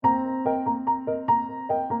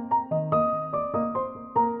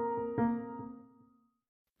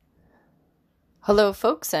Hello,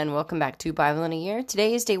 folks, and welcome back to Bible in a Year.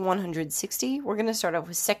 Today is day 160. We're going to start off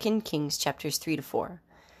with 2 Kings chapters 3 to 4.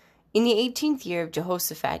 In the 18th year of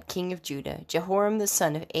Jehoshaphat, king of Judah, Jehoram the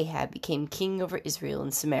son of Ahab became king over Israel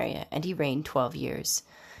and Samaria, and he reigned 12 years.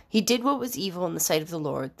 He did what was evil in the sight of the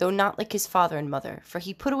Lord, though not like his father and mother, for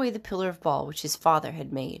he put away the pillar of Baal which his father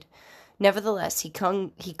had made. Nevertheless, he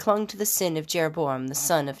clung to the sin of Jeroboam the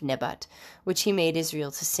son of Nebat, which he made Israel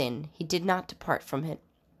to sin. He did not depart from it.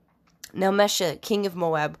 Now Mesha, king of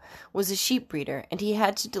Moab, was a sheep breeder, and he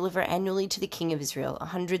had to deliver annually to the king of Israel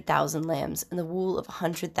 100,000 lambs and the wool of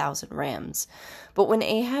 100,000 rams. But when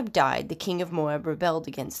Ahab died, the king of Moab rebelled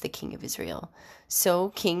against the king of Israel. So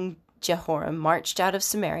King Jehoram marched out of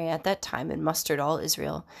Samaria at that time and mustered all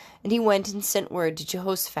Israel, and he went and sent word to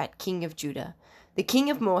Jehoshaphat, king of Judah, "The king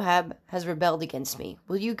of Moab has rebelled against me.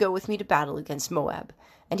 Will you go with me to battle against Moab?"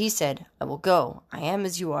 And he said, "I will go. I am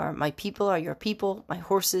as you are. My people are your people. My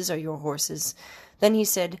horses are your horses." Then he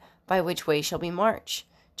said, "By which way shall we march?"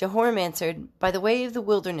 Jehoram answered, "By the way of the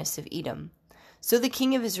wilderness of Edom." So the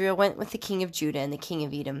king of Israel went with the king of Judah and the king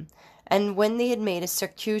of Edom. And when they had made a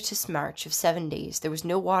circuitous march of 7 days, there was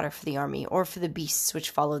no water for the army or for the beasts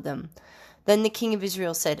which followed them. Then the king of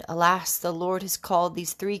Israel said, "Alas, the Lord has called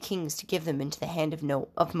these 3 kings to give them into the hand of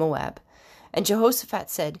Moab." And Jehoshaphat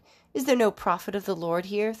said, "Is there no prophet of the Lord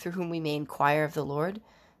here, through whom we may inquire of the Lord?"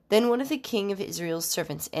 Then one of the king of Israel's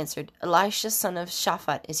servants answered, "Elisha son of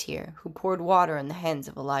Shaphat is here, who poured water on the hands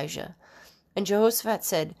of Elijah." And Jehoshaphat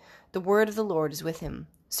said, "The word of the Lord is with him."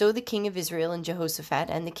 So the king of Israel and Jehoshaphat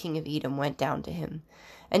and the king of Edom went down to him.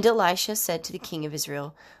 And Elisha said to the king of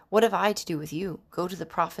Israel, "What have I to do with you? Go to the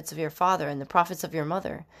prophets of your father and the prophets of your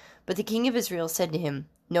mother." But the king of Israel said to him,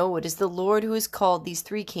 "No, it is the Lord who has called these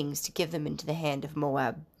 3 kings to give them into the hand of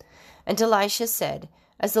Moab." And Elisha said,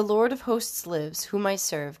 "As the Lord of hosts lives, whom I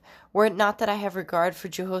serve, were it not that I have regard for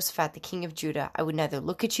Jehoshaphat the king of Judah, I would neither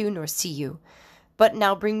look at you nor see you. But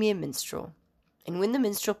now bring me a minstrel." And when the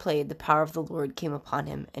minstrel played, the power of the Lord came upon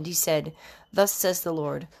him, and he said, "Thus says the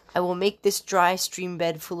Lord, I will make this dry stream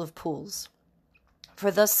bed full of pools. For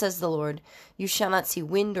thus says the Lord, you shall not see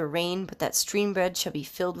wind or rain, but that stream bed shall be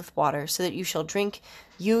filled with water, so that you shall drink,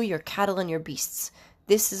 you, your cattle, and your beasts.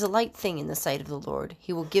 This is a light thing in the sight of the Lord.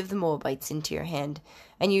 He will give the Moabites into your hand,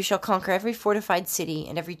 and you shall conquer every fortified city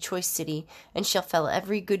and every choice city, and shall fell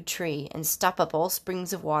every good tree, and stop up all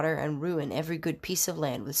springs of water, and ruin every good piece of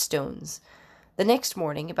land with stones." The next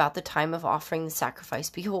morning, about the time of offering the sacrifice,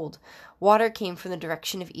 behold, water came from the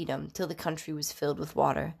direction of Edom, till the country was filled with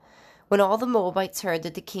water. When all the Moabites heard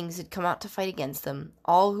that the kings had come out to fight against them,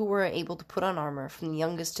 all who were able to put on armor, from the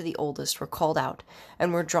youngest to the oldest, were called out,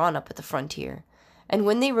 and were drawn up at the frontier. And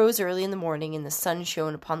when they rose early in the morning, and the sun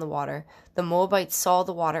shone upon the water, the Moabites saw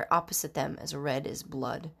the water opposite them as red as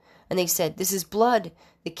blood. And they said, "This is blood!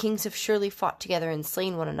 The kings have surely fought together and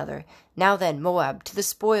slain one another. Now then, Moab, to the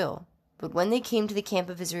spoil!" But when they came to the camp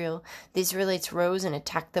of Israel, the Israelites rose and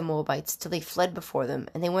attacked the Moabites, till they fled before them,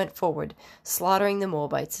 and they went forward, slaughtering the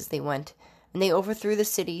Moabites as they went. And they overthrew the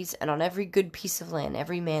cities, and on every good piece of land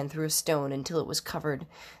every man threw a stone until it was covered.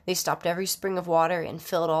 They stopped every spring of water, and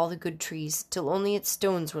felled all the good trees, till only its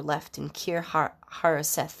stones were left in Kir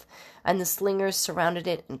Hareseth, and the slingers surrounded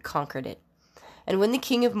it and conquered it. And when the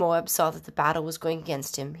king of Moab saw that the battle was going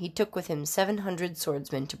against him, he took with him 700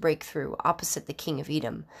 swordsmen to break through opposite the king of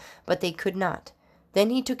Edom, but they could not. Then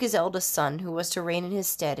he took his eldest son, who was to reign in his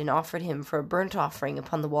stead, and offered him for a burnt offering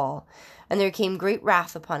upon the wall. And there came great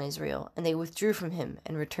wrath upon Israel, and they withdrew from him,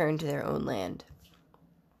 and returned to their own land.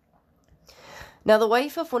 Now the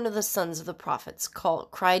wife of one of the sons of the prophets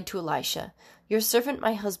cried to Elisha, "Your servant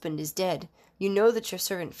my husband is dead. You know that your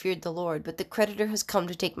servant feared the Lord, but the creditor has come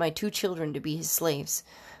to take my 2 children to be his slaves."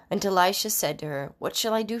 And Elisha said to her, "What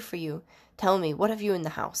shall I do for you? Tell me, what have you in the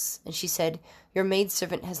house?" And she said, "Your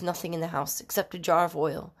maidservant has nothing in the house except a jar of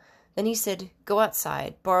oil." Then he said, "Go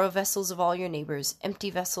outside, borrow vessels of all your neighbors, empty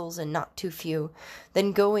vessels and not too few.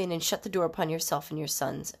 Then go in and shut the door upon yourself and your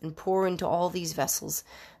sons, and pour into all these vessels,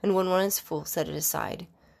 and when one is full, set it aside."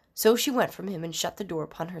 So she went from him and shut the door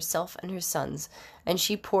upon herself and her sons, and as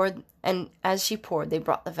she poured, they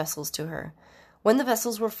brought the vessels to her. When the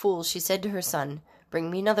vessels were full, she said to her son, "Bring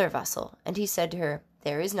me another vessel." And he said to her,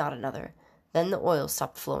 "There is not another." Then the oil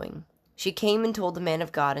stopped flowing. She came and told the man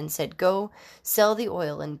of God, and said, "Go, sell the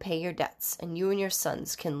oil and pay your debts, and you and your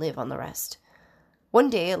sons can live on the rest." One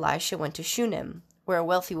day Elisha went to Shunem, where a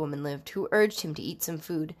wealthy woman lived, who urged him to eat some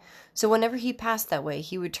food. So whenever he passed that way,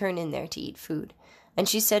 he would turn in there to eat food. And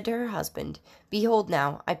she said to her husband, Behold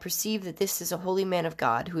now, I perceive that this is a holy man of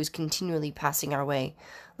God, who is continually passing our way.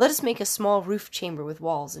 Let us make a small roof chamber with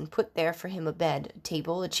walls, and put there for him a bed, a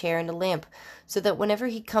table, a chair, and a lamp, so that whenever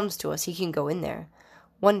he comes to us he can go in there.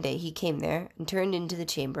 One day he came there, and turned into the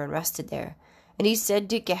chamber, and rested there. And he said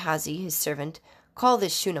to Gehazi his servant, Call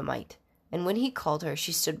this Shunammite. And when he called her,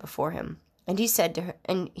 she stood before him. And he said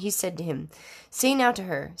to him, Say now to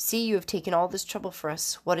her, See, you have taken all this trouble for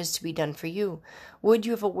us. What is to be done for you? Would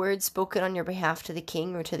you have a word spoken on your behalf to the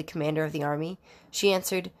king or to the commander of the army? She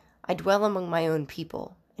answered, I dwell among my own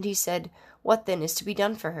people. And he said, What then is to be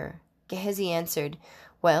done for her? Gehazi answered,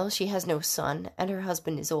 Well, she has no son, and her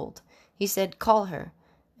husband is old. He said, Call her.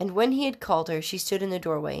 And when he had called her, she stood in the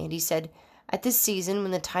doorway, and he said, At this season,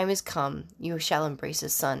 when the time is come, you shall embrace a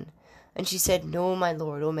son. And she said, No, my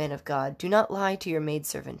lord, O man of God, do not lie to your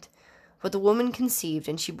maidservant. But the woman conceived,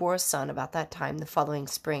 and she bore a son about that time the following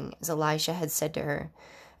spring, as Elisha had said to her.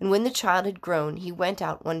 And when the child had grown, he went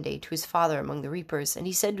out one day to his father among the reapers, and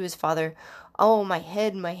he said to his father, Oh, my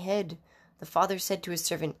head, my head. The father said to his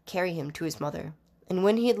servant, Carry him to his mother. And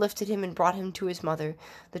when he had lifted him and brought him to his mother,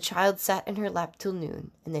 the child sat in her lap till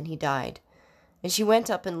noon, and then he died. And she went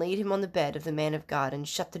up and laid him on the bed of the man of God, and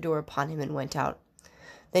shut the door upon him, and went out.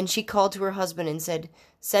 Then she called to her husband and said,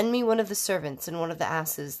 Send me one of the servants and one of the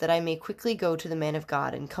asses, that I may quickly go to the man of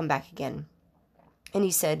God and come back again. And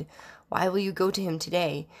he said, Why will you go to him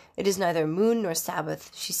today? It is neither moon nor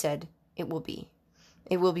Sabbath. She said, It will be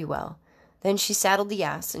well. Then she saddled the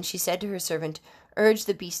ass, and she said to her servant, Urge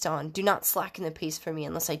the beast on, do not slacken the pace for me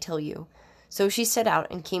unless I tell you. So she set out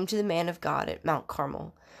and came to the man of God at Mount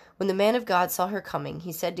Carmel. When the man of God saw her coming,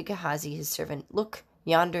 he said to Gehazi his servant, Look,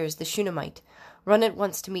 yonder is the Shunammite. Run at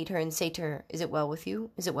once to meet her, and say to her, Is it well with you?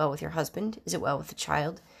 Is it well with your husband? Is it well with the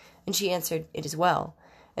child? And she answered, It is well.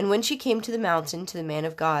 And when she came to the mountain, to the man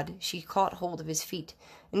of God, she caught hold of his feet.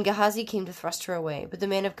 And Gehazi came to thrust her away. But the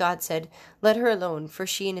man of God said, Let her alone, for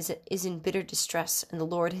she is in bitter distress, and the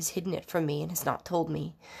Lord has hidden it from me, and has not told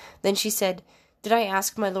me. Then she said, Did I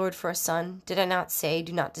ask my Lord for a son? Did I not say,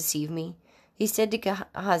 Do not deceive me? He said to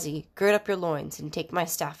Gehazi, Gird up your loins, and take my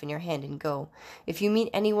staff in your hand, and go. If you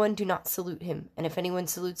meet anyone, do not salute him, and if anyone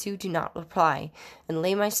salutes you, do not reply, and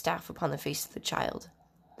lay my staff upon the face of the child.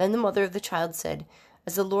 Then the mother of the child said,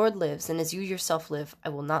 As the Lord lives, and as you yourself live, I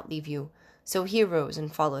will not leave you. So he arose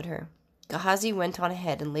and followed her. Gehazi went on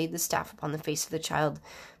ahead and laid the staff upon the face of the child,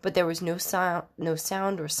 but there was no sound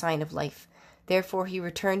or sign of life. Therefore he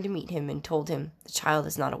returned to meet him, and told him, The child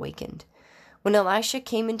is not awakened. When Elisha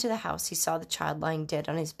came into the house, he saw the child lying dead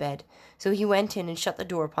on his bed. So he went in and shut the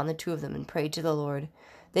door upon the two of them, and prayed to the Lord.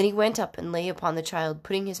 Then he went up and lay upon the child,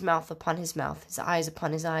 putting his mouth upon his mouth, his eyes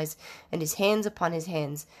upon his eyes, and his hands upon his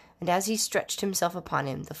hands. And as he stretched himself upon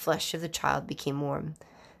him, the flesh of the child became warm.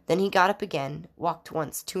 Then he got up again, walked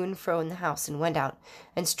once to and fro in the house, and went out,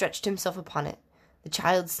 and stretched himself upon it. The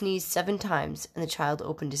child sneezed 7 times, and the child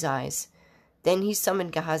opened his eyes. Then he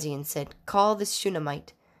summoned Gehazi, and said, Call this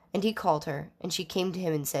Shunammite. And he called her, and she came to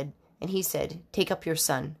him, and he said, Take up your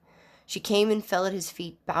son. She came and fell at his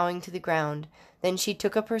feet, bowing to the ground. Then she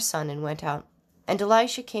took up her son and went out. And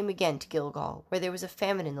Elisha came again to Gilgal, where there was a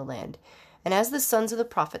famine in the land. And as the sons of the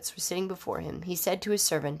prophets were sitting before him, he said to his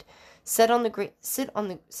servant, Set on the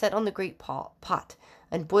great pot,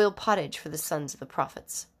 and boil pottage for the sons of the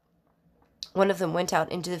prophets. One of them went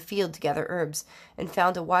out into the field to gather herbs, and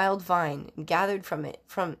found a wild vine, and gathered from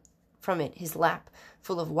it his lap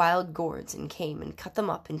full of wild gourds, and came and cut them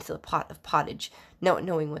up into the pot of pottage, not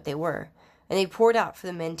knowing what they were. And they poured out for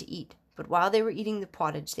the men to eat. But while they were eating the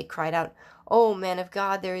pottage, they cried out, O man of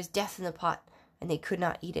God, there is death in the pot. And they could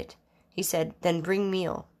not eat it. He said, Then bring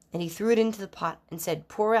meal. And he threw it into the pot, and said,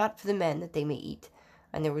 Pour out for the men, that they may eat.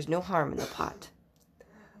 And there was no harm in the pot.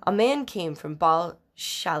 A man came from Baal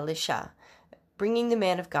Shalisha, bringing the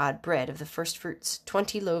man of God bread of the first fruits,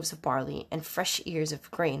 20 loaves of barley, and fresh ears of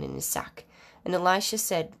grain in his sack. And Elisha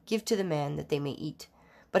said, Give to the man, that they may eat.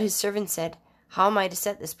 But his servant said, How am I to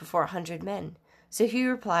set this before 100 men? So he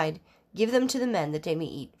replied, Give them to the men, that they may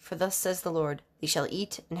eat. For thus says the Lord, They shall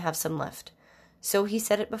eat and have some left. So he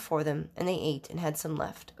set it before them, and they ate and had some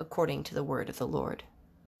left, according to the word of the Lord.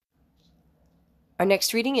 Our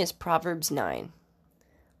next reading is Proverbs 9.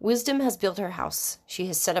 Wisdom has built her house. She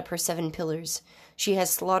has set up her 7 pillars. She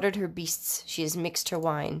has slaughtered her beasts. She has mixed her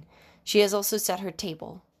wine. She has also set her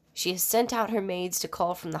table. She has sent out her maids to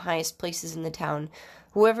call from the highest places in the town.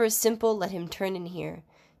 Whoever is simple, let him turn in here.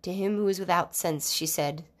 To him who is without sense, she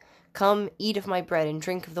said, Come, eat of my bread and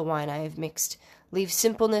drink of the wine I have mixed. Leave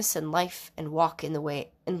simpleness and life, and walk in the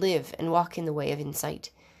way, and live and walk in the way of insight.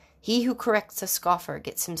 He who corrects a scoffer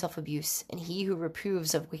gets himself abuse, and he who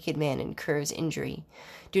reproves a wicked man incurs injury.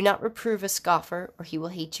 Do not reprove a scoffer, or he will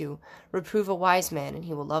hate you. Reprove a wise man, and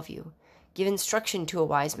he will love you. Give instruction to a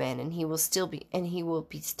wise man, and he will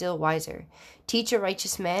be still wiser. Teach a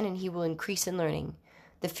righteous man, and he will increase in learning.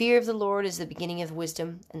 The fear of the Lord is the beginning of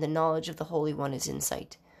wisdom, and the knowledge of the Holy One is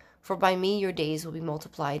insight. For by me your days will be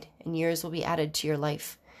multiplied, and years will be added to your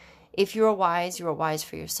life. If you are wise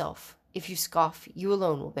for yourself. If you scoff, you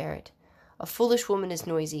alone will bear it. A foolish woman is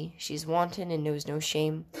noisy. She is wanton and knows no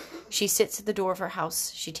shame. She sits at the door of her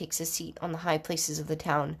house. She takes a seat on the high places of the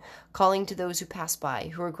town, calling to those who pass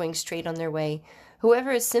by, who are going straight on their way.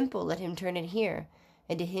 Whoever is simple, let him turn and hear.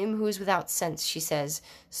 And to him who is without sense, she says,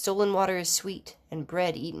 stolen water is sweet, and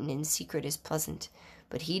bread eaten in secret is pleasant.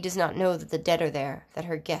 But he does not know that the dead are there, that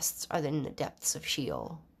her guests are in the depths of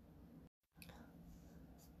Sheol.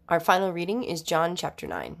 Our final reading is John chapter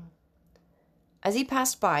 9. As he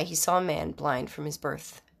passed by, he saw a man blind from his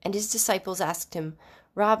birth, and his disciples asked him,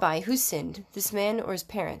 Rabbi, who sinned, this man or his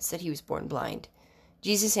parents, that he was born blind?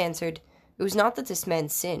 Jesus answered, It was not that this man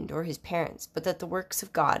sinned, or his parents, but that the works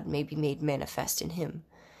of God may be made manifest in him.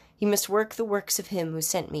 He must work the works of him who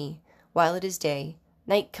sent me, while it is day.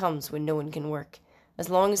 Night comes when no one can work. As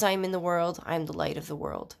long as I am in the world, I am the light of the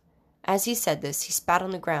world. As he said this, he spat on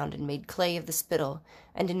the ground and made clay of the spittle,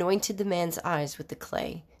 and anointed the man's eyes with the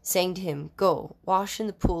clay, saying to him, Go, wash in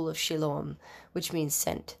the pool of Siloam, which means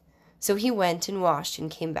sent. So he went and washed and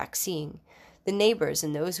came back seeing. The neighbors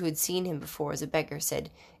and those who had seen him before as a beggar said,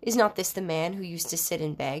 Is not this the man who used to sit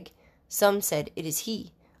and beg? Some said, It is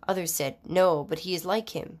he. Others said, No, but he is like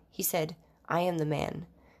him. He said, I am the man.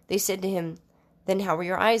 They said to him, Then how were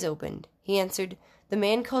your eyes opened? He answered, The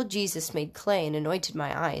man called Jesus made clay and anointed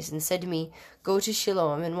my eyes, and said to me, Go to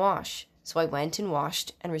Siloam and wash. So I went and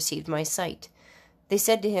washed, and received my sight. They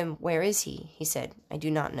said to him, Where is he? He said, I do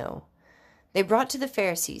not know. They brought to the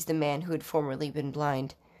Pharisees the man who had formerly been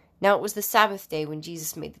blind. Now it was the Sabbath day when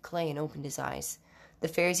Jesus made the clay and opened his eyes. The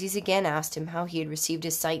Pharisees again asked him how he had received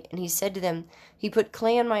his sight, and he said to them, He put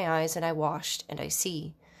clay on my eyes, and I washed, and I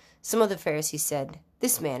see. Some of the Pharisees said,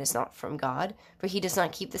 This man is not from God, for he does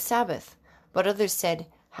not keep the Sabbath. But others said,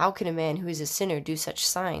 How can a man who is a sinner do such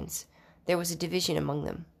signs? There was a division among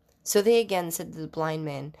them. So they again said to the blind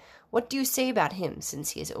man, What do you say about him,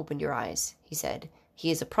 since he has opened your eyes? He said,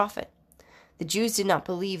 He is a prophet. The Jews did not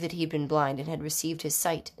believe that he had been blind and had received his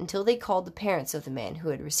sight, until they called the parents of the man who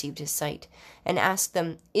had received his sight, and asked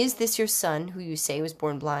them, Is this your son, who you say was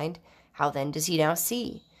born blind? How then does he now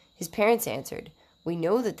see? His parents answered, We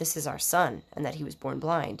know that this is our son, and that he was born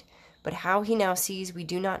blind. But how he now sees we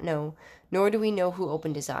do not know, nor do we know who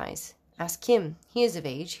opened his eyes. Ask him, he is of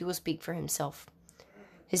age, he will speak for himself.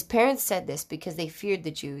 His parents said this because they feared the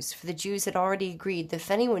Jews, for the Jews had already agreed that if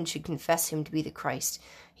anyone should confess him to be the Christ,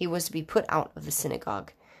 he was to be put out of the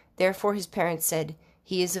synagogue. Therefore his parents said,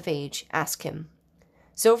 He is of age, ask him.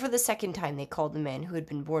 So for the second time they called the man who had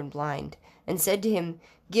been born blind, and said to him,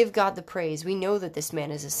 Give God the praise, we know that this man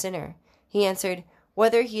is a sinner. He answered,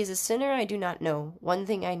 Whether he is a sinner I do not know. One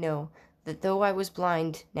thing I know, that though I was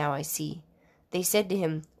blind, now I see. They said to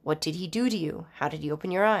him, What did he do to you? How did he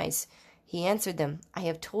open your eyes? He answered them, I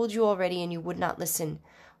have told you already, and you would not listen.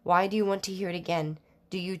 Why do you want to hear it again?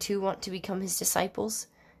 Do you too want to become his disciples?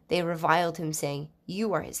 They reviled him, saying,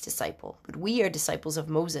 You are his disciple, but we are disciples of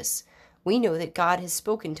Moses. We know that God has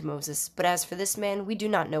spoken to Moses, but as for this man, we do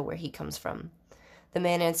not know where he comes from. The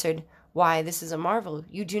man answered, Why, this is a marvel.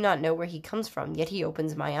 You do not know where he comes from, yet he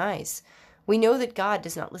opens my eyes. We know that God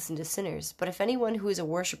does not listen to sinners, but if anyone who is a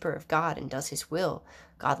worshipper of God and does his will,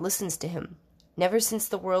 God listens to him. Never since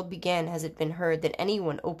the world began has it been heard that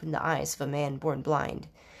anyone opened the eyes of a man born blind.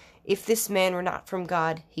 If this man were not from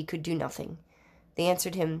God, he could do nothing. They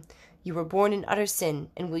answered him, You were born in utter sin,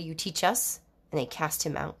 and will you teach us? And they cast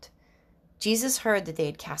him out. Jesus heard that they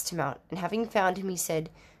had cast him out, and having found him, he said,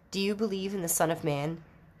 Do you believe in the Son of Man?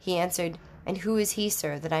 He answered, And who is he,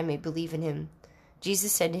 sir, that I may believe in him?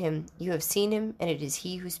 Jesus said to him, You have seen him, and it is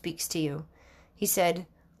he who speaks to you. He said,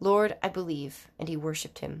 Lord, I believe, and he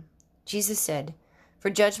worshipped him. Jesus said, For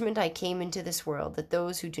judgment I came into this world, that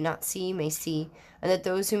those who do not see may see, and that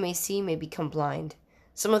those who may see may become blind.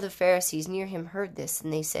 Some of the Pharisees near him heard this,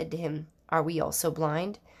 and they said to him, Are we also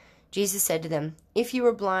blind? Jesus said to them, If you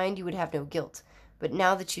were blind, you would have no guilt. But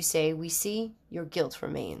now that you say, We see, your guilt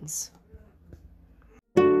remains.